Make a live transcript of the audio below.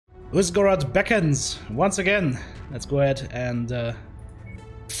Uzgorod beckons once again. Let's go ahead and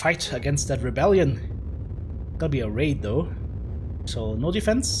fight against that rebellion. Gonna be a raid though, so no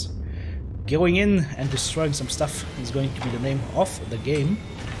defense. Going in and destroying some stuff is going to be the name of the game.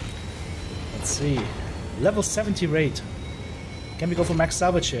 Let's see. Level 70 raid. Can we go for max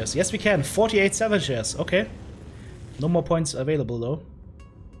salvage shares? Yes we can. 48 salvage shares. Okay. No more points available though.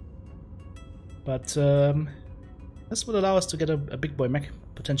 But this would allow us to get a big boy mech,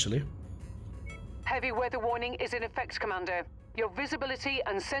 potentially. Heavy weather warning is in effect, Commander. Your visibility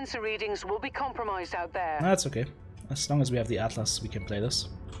and sensor readings will be compromised out there. That's okay. As long as we have the Atlas, we can play this.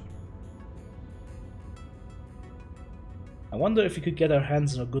 I wonder if we could get our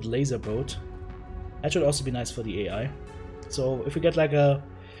hands on a good laser boat. That should also be nice for the AI. So if we get like a...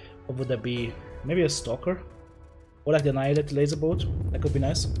 what would that be? Maybe a Stalker? Or like the Annihilate laser boat? That could be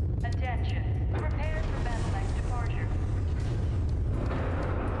nice. Attention. Prepare for BattleTech departure.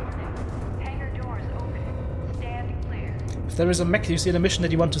 Hangar doors open. Stand clear. If there is a mech you see in a mission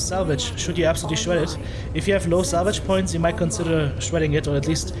that you want to salvage, should you absolutely shred it? If you have low salvage points, you might consider shredding it, or at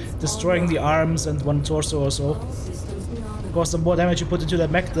least destroying the arms and one torso or so. Of course, the more damage you put into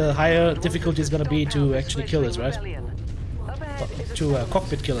that mech, the higher difficulty is gonna be to actually kill it, right? To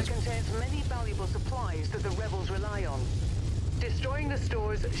cockpit kill it.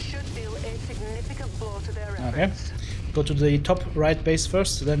 Okay. Go to the top right base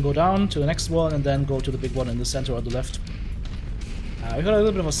first, then go down to the next one, and then go to the big one in the center or the left. We got a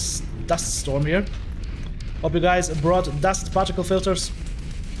little bit of a dust storm here. Hope you guys brought dust particle filters.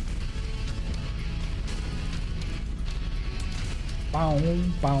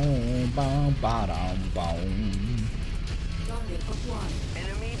 Boom, boom, boom, ba-dum, boom.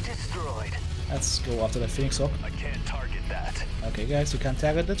 Enemy destroyed. Let's go after that Phoenix Hawk. I can't target that. Okay, guys, you can't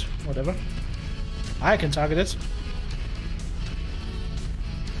target it. Whatever. I can target it.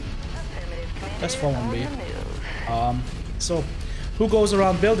 Let's form on B. So, who goes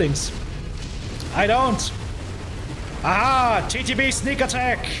around buildings? I don't. Ah, TTB sneak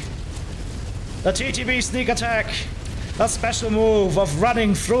attack. The TTB sneak attack. A special move of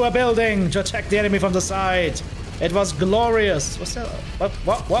running through a building to attack the enemy from the side. It was glorious. What's that?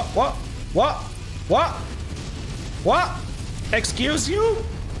 What? Excuse you?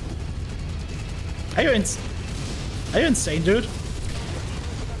 Are you insane, dude?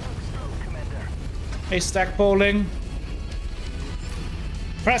 Hey, stack polling.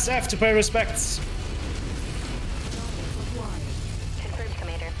 Press F to pay respects. Confirmed,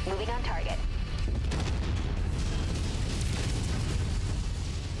 Commander. Moving on target.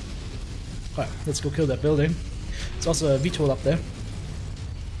 Alright, let's go kill that building. There's also a VTOL up there.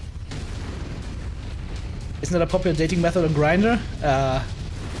 Isn't that a popular dating method on Grindr?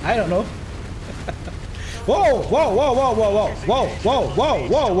 I don't know. Whoa! Whoa! Whoa! Whoa! Whoa! Whoa! Whoa! Whoa! Whoa!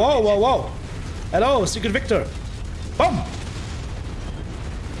 Whoa! Whoa! Whoa! Whoa! Hello, Secret Victor. Boom!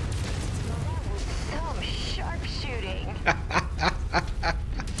 Some sharpshooting.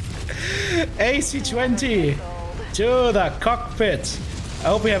 AC-20 to the cockpit. I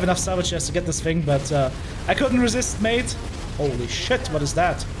hope we have enough salvage shares to get this thing, but I couldn't resist, mate. Holy shit, what is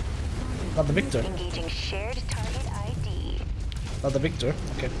that? Not the Victor. Engaging shared target ID. Not the Victor.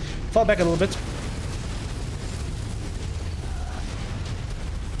 Okay. Fall back a little bit.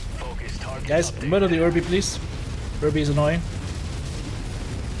 Guys, murder the Irby, please. Irby is annoying.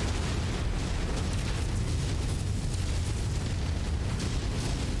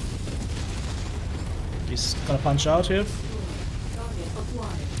 He's gonna punch out here.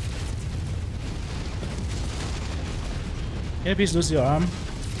 Yeah, please lose your arm.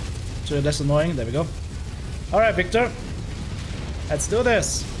 So you're less annoying. There we go. Alright, Victor. Let's do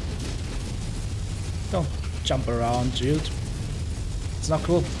this. Don't jump around, dude. It's not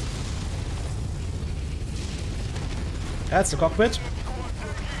cool. That's the cockpit.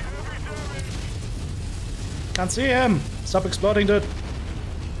 Can't see him. Stop exploding, dude.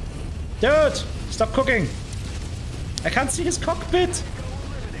 Dude, stop cooking. I can't see his cockpit.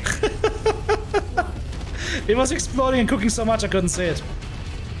 It was exploding and cooking so much I couldn't see it.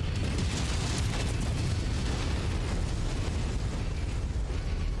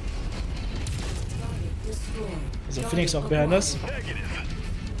 There's a Phoenix Hawk behind us.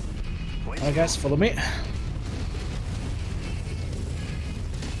 Alright guys, follow me.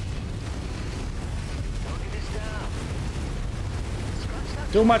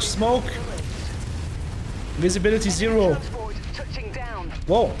 Too much smoke. Visibility 0.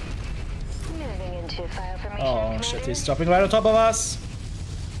 Whoa. Moving into file formation. Oh shit, he's stopping right on top of us.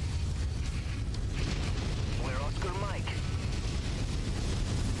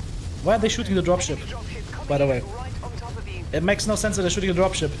 Why are they shooting the dropship, by the way? It makes no sense that they're shooting a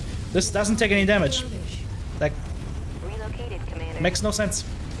dropship. This doesn't take any damage. Like, Relocated, Commander. makes no sense.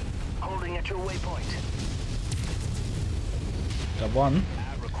 Holding at your waypoint. Got one.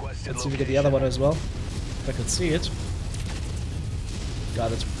 At requested Let's see if we get the other one as well. If I can see it.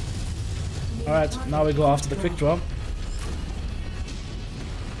 Got it. Alright, now we go after the quick draw.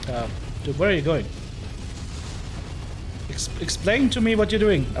 Dude, where are you going? Explain to me what you're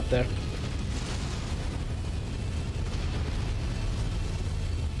doing up there.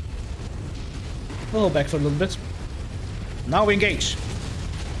 We'll hold back for a little bit. Now we engage.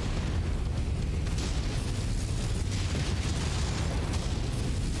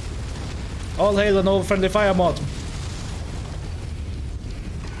 All hail and no friendly fire mod.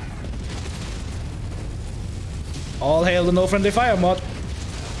 All hail the no friendly fire mod.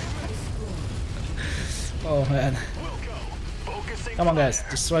 Oh man. Come on guys,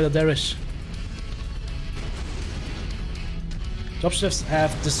 destroy the Darish. Dropships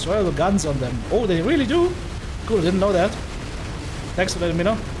have destroyable guns on them. Oh, they really do? Cool, I didn't know that. Thanks for letting me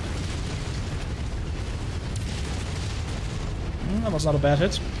know. That was not a bad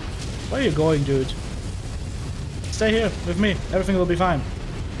hit. Where are you going, dude? Stay here with me. Everything will be fine.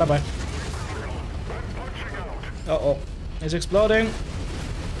 Bye-bye. Uh-oh. He's exploding.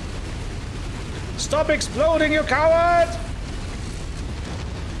 Stop exploding, you coward!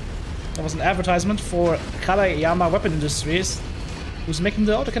 That was an advertisement for Kaleyama Weapon Industries, who's making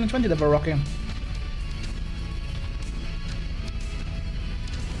the Autocannon 20 that we're rocking.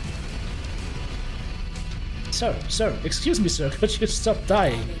 Sir, excuse me, sir, could you stop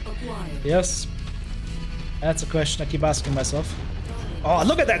dying? Yes. That's a question I keep asking myself. Oh,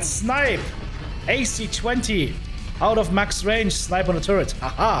 look at that snipe! AC-20! Out of max range, snipe on a turret.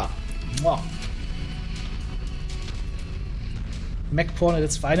 Haha! Mwah. Mech porn at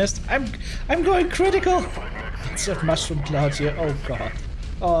its finest. I'm going critical! It's a mushroom cloud here. Oh god.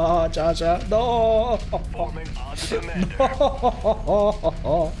 Oh, Jar Jar. No!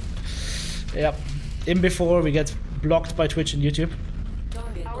 No! Yep. In before we get blocked by Twitch and YouTube.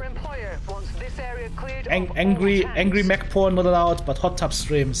 Our employer wants this area cleared of all Angry tanks. mech porn not allowed, but hot tub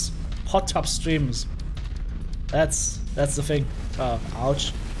streams. Hot tub streams. That's the thing.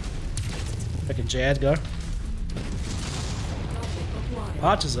 Ouch. Like a J. Edgar.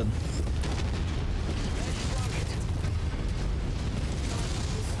 Partisan.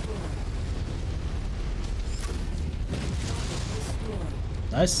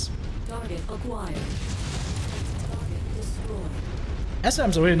 Nice. Target acquired. Target destroyed.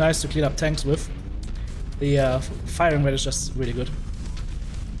 SMs are really nice to clean up tanks with. The firing rate is just really good.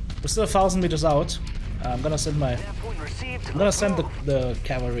 We're still 1,000 meters out. I'm gonna send the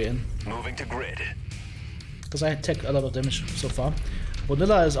cavalry in. Moving to grid. Because I take a lot of damage so far.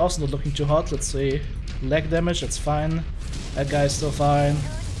 Vanilla is also not looking too hot. Let's see. Leg damage, that's fine. That guy's still fine.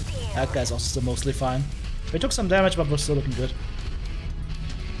 That guy's also still mostly fine. We took some damage, but we're still looking good.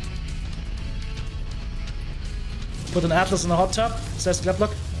 Put an Atlas in a hot tub, says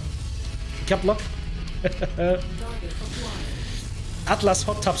Caplock. Caplock. Atlas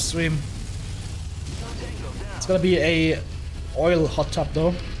hot tub stream. It's gonna be a oil hot tub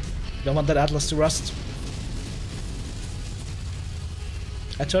though. Don't want that Atlas to rust.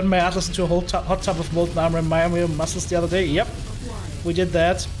 I turned my Atlas into a whole hot tub of molten armor and Miami muscles the other day. Yep, we did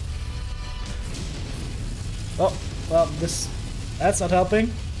that. Oh, well, that's not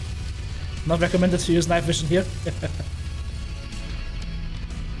helping. Not recommended to use night vision here.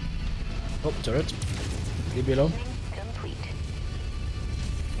 Oh, turret. Leave me alone. Complete.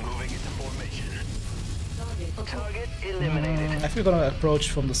 Moving into formation. Target eliminated. I think we're gonna approach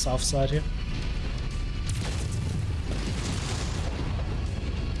from the south side here.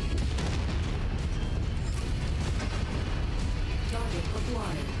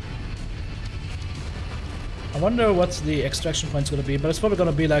 I wonder what the extraction point's gonna be, but it's probably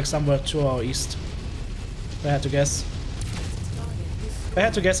gonna be like somewhere to our east. If I had to guess. If I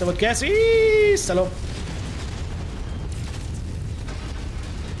had to guess, I would guess east! Hello.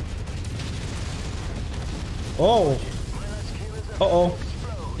 Oh! Uh-oh.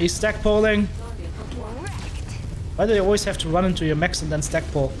 He's stack polling. Why do you always have to run into your mechs and then stack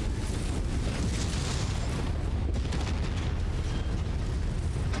pole?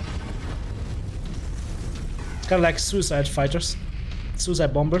 Kind of like suicide fighters,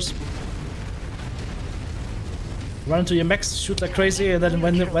 suicide bombers. Run into your mechs, shoot like crazy, and then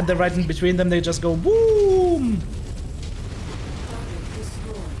when they're right in between them, they just go boom.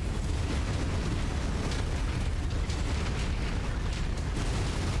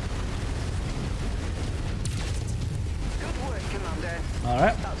 Good work, Commander. All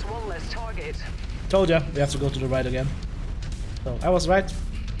right, That's one less target. told ya, we have to go to the right again. So I was right.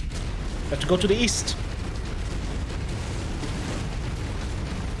 Have to go to the east.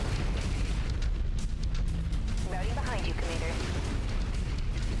 Routing behind you, Commander.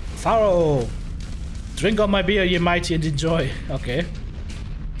 Pharaoh! Drink on my beer, ye mighty, and enjoy. Okay.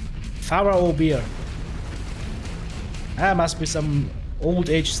 Pharaoh beer. Ah, must be some old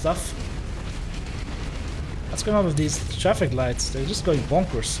age stuff. What's going on with these traffic lights? They're just going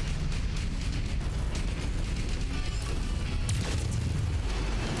bonkers.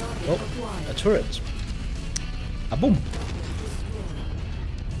 Oh, a turret. A boom!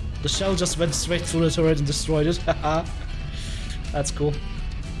 The shell just went straight through the turret and destroyed it. Haha. That's cool.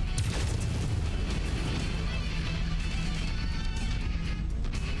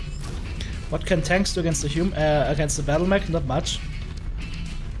 What can tanks do against against the battle mech? Not much.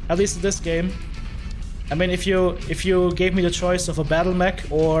 At least in this game. I mean, if you gave me the choice of a battle mech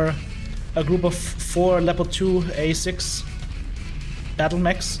or a group of 4 level 2 A6 battle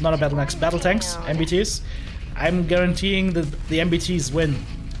mechs, not a battle mechs, battle tanks, MBTs, I'm guaranteeing that the MBTs win.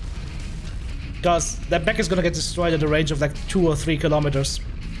 Because that mech is gonna get destroyed at a range of like 2 or 3 kilometers,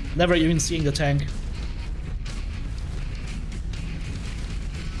 never even seeing the tank.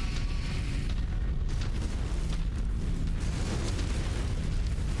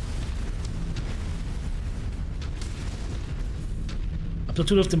 Up to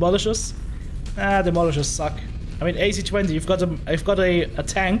 2 of demolishers? Ah, demolishers suck. I mean, AC-20, you've got a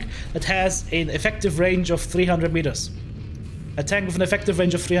tank that has an effective range of 300 meters. A tank with an effective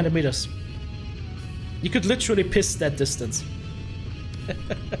range of 300 meters. You could literally piss that distance.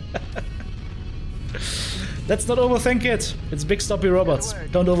 Let's not overthink it. It's big stoppy robots.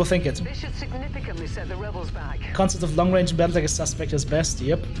 Don't overthink it. This should significantly set the rebels back. Concept of long range BattleTech is suspect as best.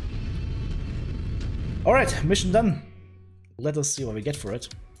 Yep. Alright, mission done. Let us see what we get for it.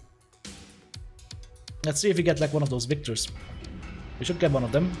 Let's see if we get like one of those victors. We should get one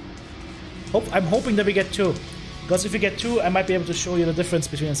of them. I'm hoping that we get 2. Because if we get 2, I might be able to show you the difference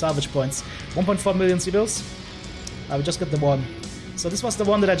between the salvage points. 1.4 million civils. I will just get the 1. So this was the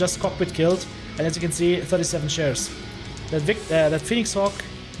one that I just cockpit killed. And as you can see, 37 shares. That Phoenix Hawk,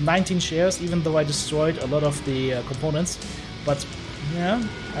 19 shares, even though I destroyed a lot of the components. But, yeah,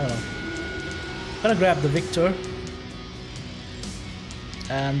 I don't know. I'm gonna grab the Victor.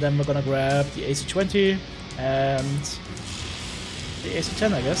 And then we're gonna grab the AC-20 and the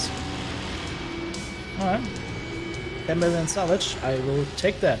AC-10, I guess. Alright. 10 million salvage. I will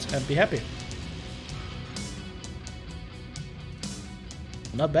take that and be happy.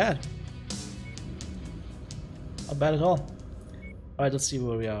 Not bad. Not bad at all. Alright, let's see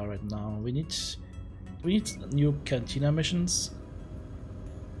where we are right now. We need new cantina missions.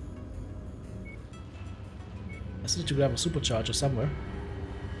 I still need to grab a supercharger somewhere.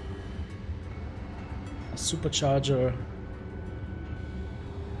 A supercharger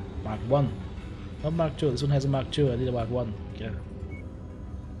Mark 1. Not Mark 2, this one has a Mark 2, I need a Mark 1. Okay.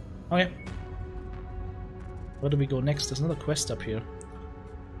 Okay. Where do we go next? There's another quest up here.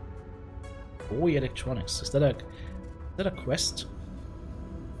 Oh, electronics. Is that a quest?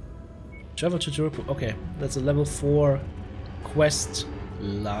 Travel to Turku. Okay, that's a level 4 quest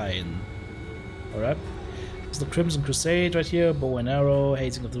line. Alright. There's the Crimson Crusade right here, bow and arrow,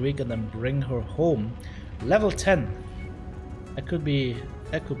 hazing of the week, and then bring her home. Level 10. That could be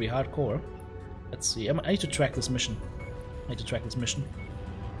hardcore. Let's see. I need to track this mission. Let's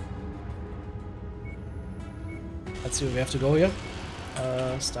see where we have to go here.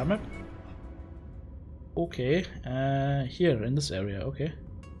 Star map. Okay. Here in this area. Okay.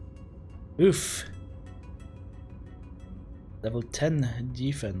 Oof. Level 10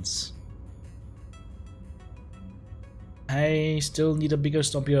 defense. I still need a bigger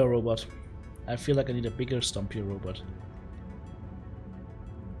Stompier robot. I feel like I need a bigger Stompier robot.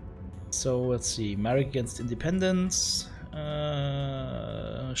 So let's see. Marek against Independence.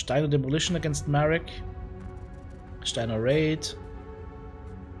 Steiner Demolition against Marek. Steiner Raid.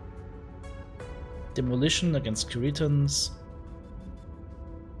 Demolition against Curitans.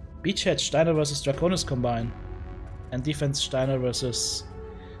 Beachhead Steiner versus Draconis combine. And defense Steiner versus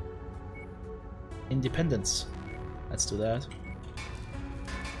Independence. Let's do that.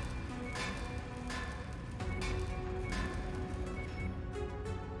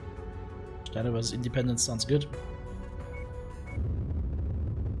 Steiner vs. Independence sounds good.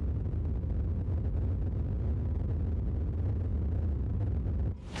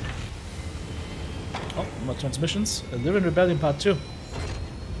 Oh, more transmissions. Live in Rebellion Part 2.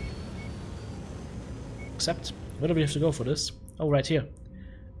 Accept. Where do we have to go for this? Oh, right here.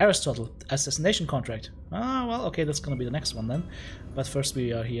 Aristotle, assassination contract. Ah, well, okay, that's gonna be the next one then. But first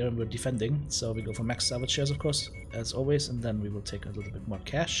we are here and we're defending, so we go for max salvage shares, of course, as always, and then we will take a little bit more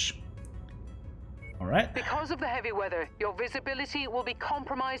cash. Alright. Because of the heavy weather, your visibility will be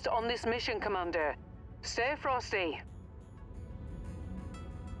compromised on this mission, Commander. Stay frosty.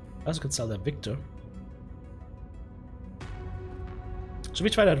 I also could sell that Victor. Should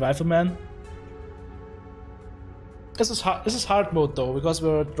we try that Rifleman? This is hard mode though, because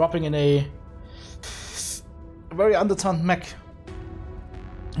we're dropping in a very underturned mech.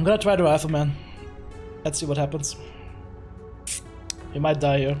 I'm gonna try the Rifleman. Let's see what happens. We might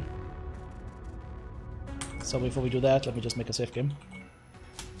die here. So before we do that, let me just make a save game.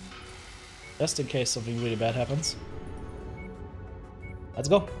 Just in case something really bad happens. Let's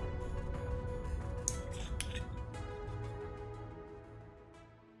go.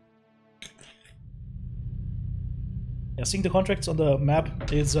 Yeah, seeing the contracts on the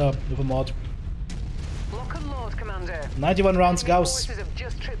map is with a mod. Lock and load, Commander. 91 rounds, Enemy Gauss. forces have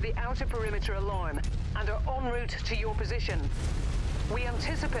just tripped the outer perimeter alarm and are en route to your position. We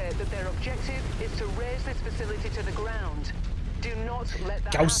anticipate that their objective is to raise this facility to the ground. Do not let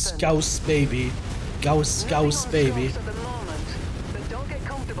that Gauss, happen. Gauss, baby. Gauss, Nothing Gauss, on baby. strikes at the moment, but don't get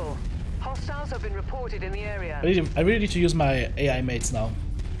comfortable. Hostiles have been reported in the area. I really need to use my AI mates now.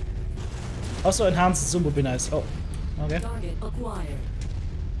 Also, enhanced zoom would be nice. Oh, okay. Target acquired.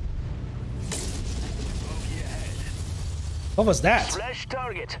 What was that? Flash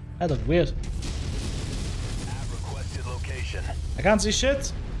target. That looked weird. Have requested location. I can't see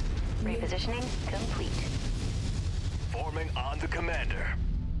shit. Repositioning complete. Forming on the commander.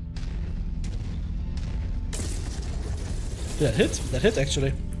 Did that hit? That hit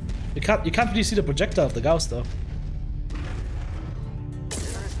actually. You can't really see the projectile of the Gauss though.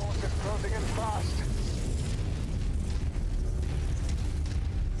 Forces closing in fast.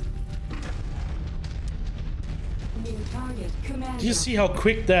 New target commander. Did you see how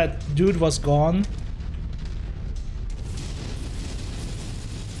quick that dude was gone?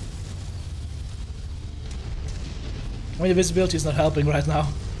 I mean, the visibility is not helping right now.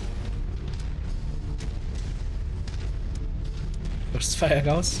 First fire,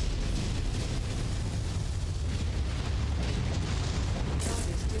 Gauss.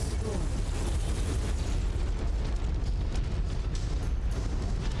 Target destroyed.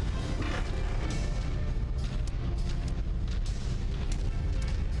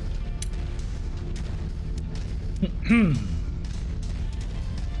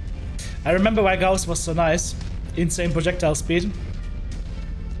 I remember why Gauss was so nice. Insane projectile speed.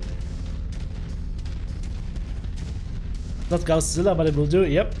 Not Gausszilla, but it will do,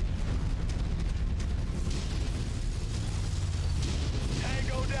 yep.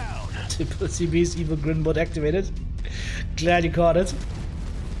 Tango down. Typical CB's evil grin mode activated. Glad you caught it.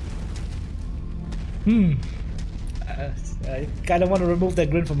 I kinda want to remove that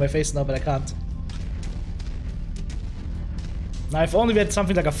grin from my face now, but I can't. Now, if only we had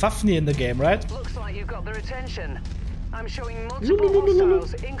something like a Fafnir in the game, right? Looks like you've got their attention. I'm showing multiple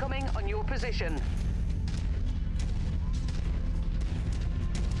hostiles incoming on your position.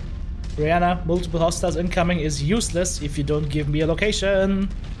 Brianna, multiple hostiles incoming is useless if you don't give me a location.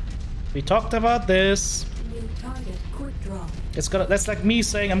 We talked about this. New target quick draw. That's like me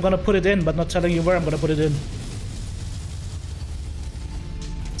saying I'm gonna put it in, but not telling you where I'm gonna put it in.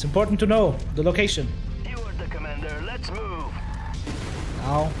 It's important to know the location. You are the commander. Let's move.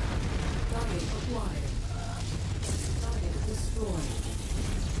 Ow. Target acquired. Target destroyed.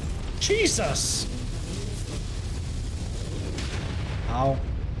 Jesus! Ow.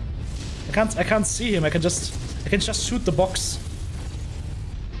 I can't see him. I can just shoot the box.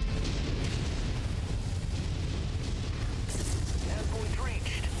 Endpoint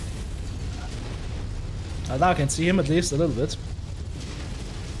reached. Now I can see him at least a little bit.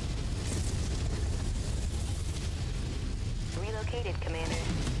 Relocated, Commander.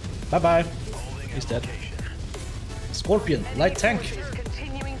 Bye bye. Holding He's in dead. location. Scorpion, light tank. Forces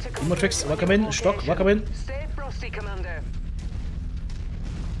continuing to Emotrix, conflict on welcome in. your Stock, location. welcome in. Stay frosty, Commander.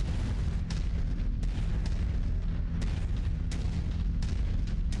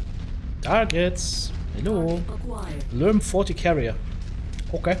 Targets. Hello. Acquired. Lerm 40 carrier.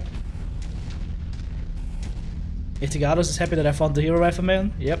 Okay. Itigados is happy that I found the hero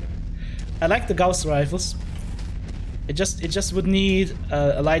rifleman. Yep. I like the Gauss rifles. It just would need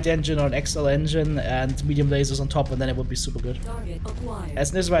a light engine or an XL engine and medium lasers on top, and then it would be super good. Target acquired.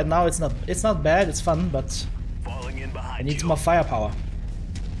 As it is right now, it's not bad. It's fun, but Falling in it behind needs you. more firepower.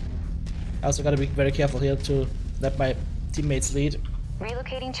 I also gotta be very careful here to let my teammates lead.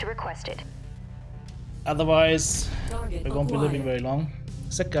 Relocating to requested. Otherwise, Target we won't be acquired. living very long.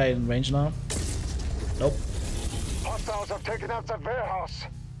 Is that guy in range now? Nope. Hostiles have taken out that warehouse.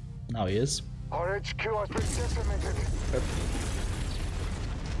 Now he is. Our HQ has been decimated.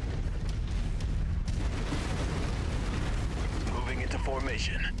 Moving into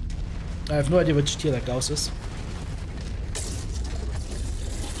formation. I have no idea which tier that GAUSS is.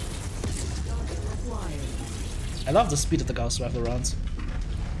 I love the speed of the GAUSS rifle rounds.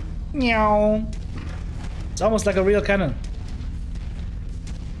 Meow. It's almost like a real cannon.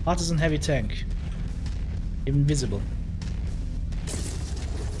 Artisan heavy tank. Invisible.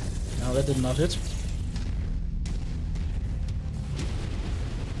 No, that did not hit.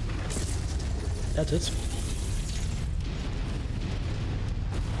 That hit.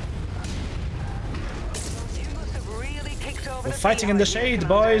 You must have really kicked over We're the fighting in the beehive, shade,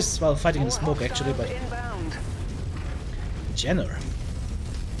 Commander. boys! Well, fighting in the More smoke actually, but... hostiles inbound. Jenner.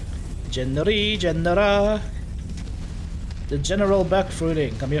 Genera. The General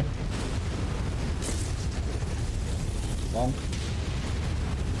Backfruiting. Come here. Bonk.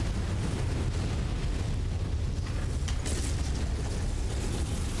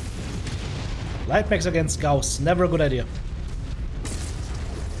 Light packs against GAUSS. Never a good idea.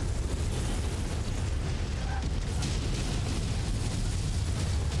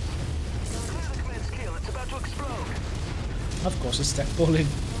 Command skill, it's about to explode. Of course, it's stack bowling.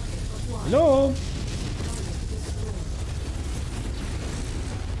 Hello?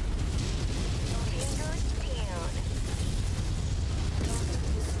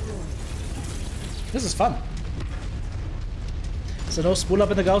 This is fun. Is there no spool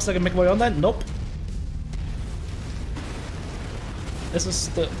up in the GAUSS like in Mechwarrior Online? Nope. This is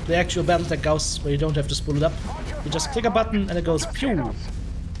the actual BattleTech GAUSS where you don't have to spool it up. You just click a button and it goes pew.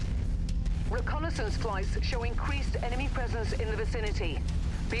 Reconnaissance flights show increased enemy presence in the vicinity.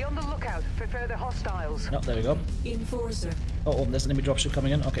 Be on the lookout for further hostiles. Oh, there we go. Enforcer. Oh, there's an enemy dropship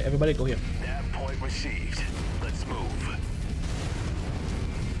coming in. Okay, everybody go here. Nav point received. Let's move.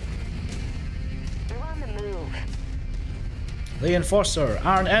 They're on the move. The Enforcer,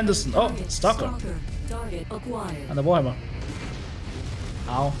 Arn Anderson. Oh, Target Stalker. Target acquired. And the Warhammer.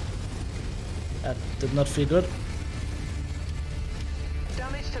 Ow. That did not feel good.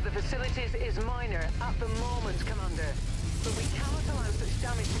 Damage to the facilities is minor at the moment, Commander. But we cannot allow such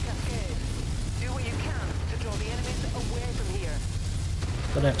damage to cascade. Do what you can to draw the enemies away from here.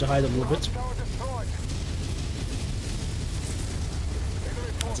 Gonna have to hide a little bit. Tower destroyed.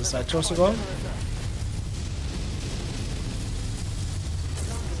 There's a side torso going.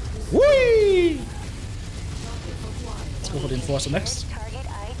 Whee! Let's go for the Enforcer next. Target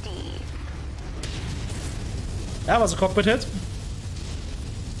ID. That was a cockpit hit.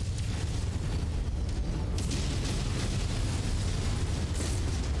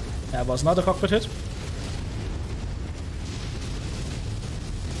 That was not a cockpit hit.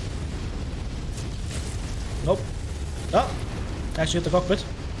 Nope. Oh! Actually hit the cockpit.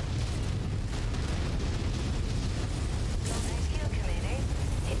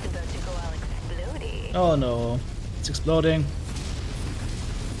 It's about to go all exploding. Oh no. It's exploding.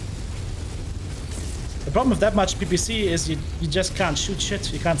 The problem with that much PPC is you just can't shoot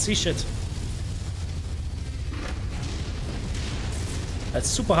shit. You can't see shit. It's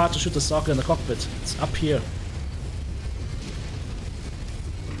super hard to shoot the stalker in the cockpit. It's up here.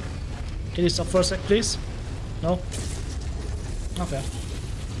 Can you stop for a sec, please? No? Okay.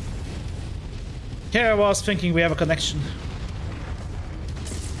 Here I was thinking we have a connection.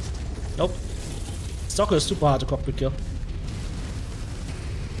 Nope. Stalker is super hard to cockpit kill.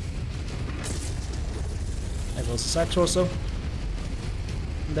 There goes the side torso.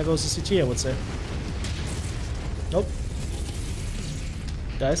 And there goes the CT, I would say. Nope.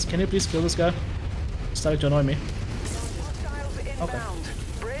 Guys, can you please kill this guy? It's starting to annoy me. Hostiles inbound.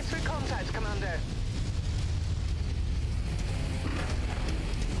 Brace for contact, Commander.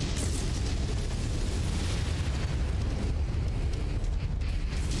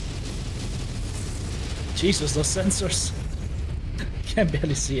 Jesus, those sensors. Can't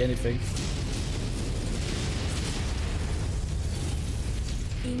barely see anything.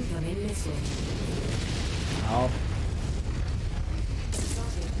 Incoming missile. Ow.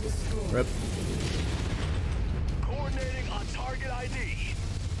 Target destroyed. Rip. Coordinating on target ID.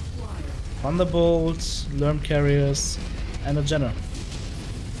 Acquired. Thunderbolts, Lerm Carriers, and a Jenner.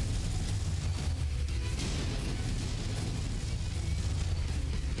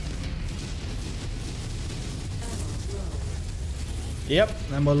 Yep,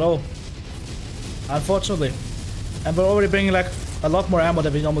 ammo low. Unfortunately. And we're already bringing like a lot more ammo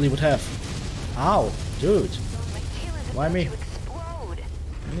than we normally would have. Ow, dude. Why me?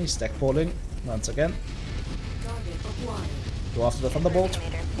 Mini stack polling once again. Target acquired. Go after the Thunderbolt.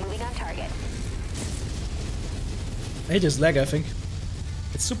 Moving on target. I hate his leg, I think.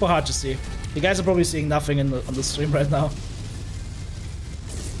 It's super hard to see. You guys are probably seeing nothing on the stream right now.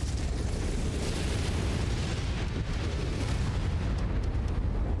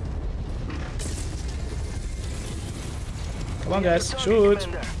 Come on, guys, shoot!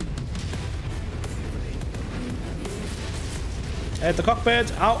 At the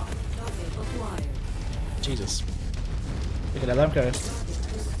cockpit, ow! Jesus. Look at that alarm carrier.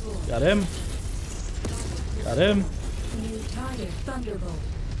 Got him. Got him.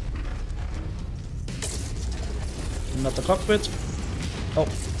 Not the cockpit. Oh,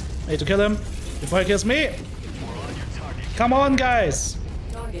 I need to kill him before he kills me. Come on, guys!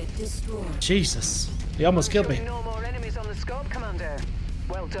 Jesus, he almost killed me. No more enemies on the scope, Commander.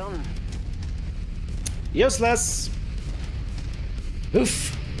 Well done. Useless.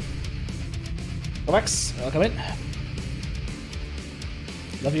 Oof. Kovacs, welcome in.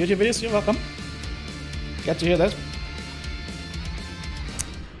 Love your YouTube videos. You're welcome. Glad to hear that.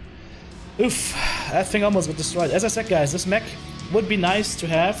 Oof, that thing almost got destroyed. As I said, guys, this mech would be nice to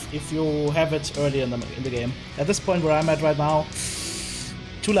have if you have it early in the game. At this point where I'm at right now,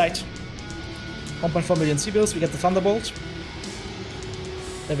 too late. 1.4 million C-bills, we get the Thunderbolt.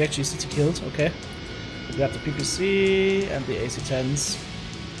 That we actually CT killed, okay. We grab the PPC and the AC-10s.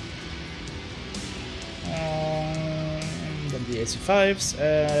 Then the AC-5s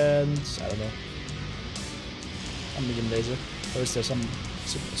and, I don't know, a medium laser. Or is there some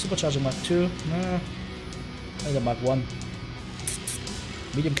supercharger Mark 2? No, maybe Mark 1.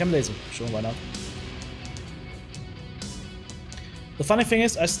 Medium chem laser, sure, why not. The funny thing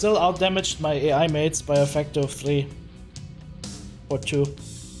is, I still outdamaged my AI mates by a factor of 3 or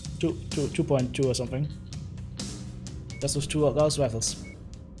 2.2 or something. Just with 2 Gauss rifles.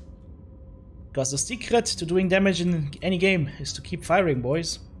 Because the secret to doing damage in any game is to keep firing,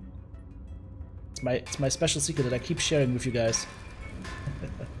 boys. It's my special secret that I keep sharing with you guys.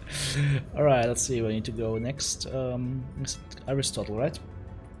 Alright, let's see where I need to go next. Aristotle, right?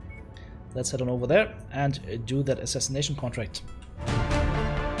 Let's head on over there and do that assassination contract.